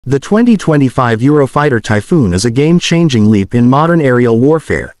The 2025 Eurofighter Typhoon is a game-changing leap in modern aerial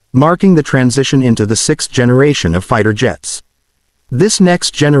warfare, marking the transition into the sixth generation of fighter jets. This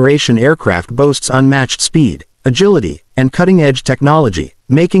next-generation aircraft boasts unmatched speed, agility, and cutting-edge technology,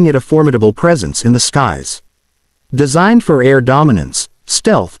 making it a formidable presence in the skies. Designed for air dominance,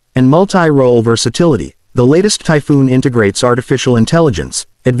 stealth, and multi-role versatility, the latest Typhoon integrates artificial intelligence,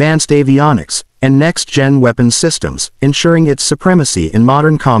 advanced avionics, and next-gen weapons systems, ensuring its supremacy in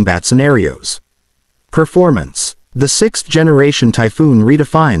modern combat scenarios. Performance. The sixth-generation Typhoon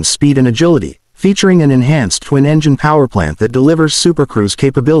redefines speed and agility, featuring an enhanced twin-engine powerplant that delivers supercruise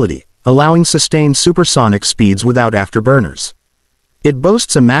capability, allowing sustained supersonic speeds without afterburners. It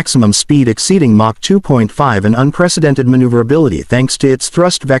boasts a maximum speed exceeding Mach 2.5 and unprecedented maneuverability thanks to its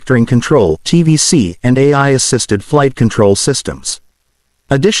thrust vectoring control (TVC) and AI-assisted flight control systems.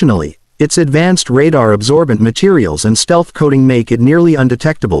 Additionally, its advanced radar-absorbent materials and stealth coating make it nearly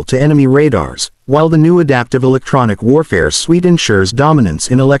undetectable to enemy radars, while the new adaptive electronic warfare suite ensures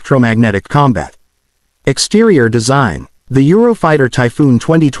dominance in electromagnetic combat. Exterior design. The Eurofighter Typhoon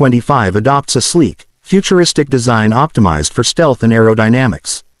 2025 adopts a sleek, futuristic design optimized for stealth and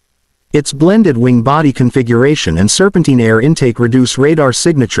aerodynamics. Its blended wing-body configuration and serpentine air intake reduce radar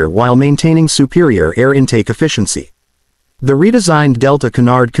signature while maintaining superior air intake efficiency. The redesigned Delta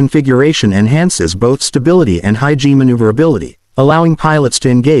Canard configuration enhances both stability and high-G maneuverability, allowing pilots to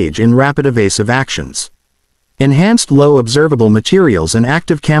engage in rapid evasive actions. Enhanced low observable materials and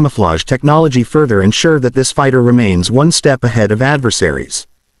active camouflage technology further ensure that this fighter remains one step ahead of adversaries.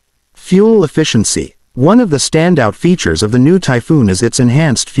 Fuel efficiency. One of the standout features of the new Typhoon is its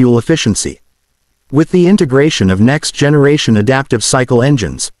enhanced fuel efficiency. With the integration of next-generation adaptive cycle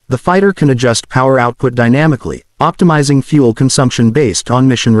engines, the fighter can adjust power output dynamically, optimizing fuel consumption based on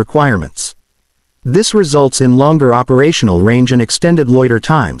mission requirements. This results in longer operational range and extended loiter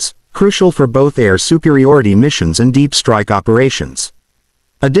times, crucial for both air superiority missions and deep strike operations.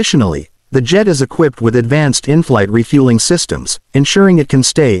 Additionally, the jet is equipped with advanced in-flight refueling systems, ensuring it can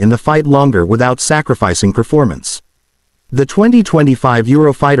stay in the fight longer without sacrificing performance. The 2025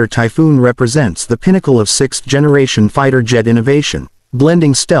 Eurofighter Typhoon represents the pinnacle of sixth-generation fighter jet innovation,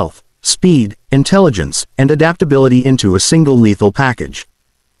 blending stealth, speed, intelligence, and adaptability into a single lethal package.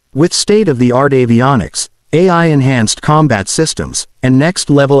 With state-of-the-art avionics, AI-enhanced combat systems, and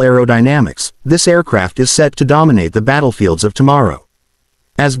next-level aerodynamics, this aircraft is set to dominate the battlefields of tomorrow.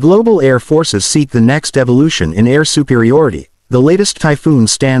 As global air forces seek the next evolution in air superiority, the latest Typhoon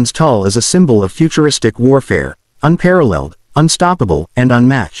stands tall as a symbol of futuristic warfare, unparalleled, unstoppable, and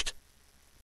unmatched.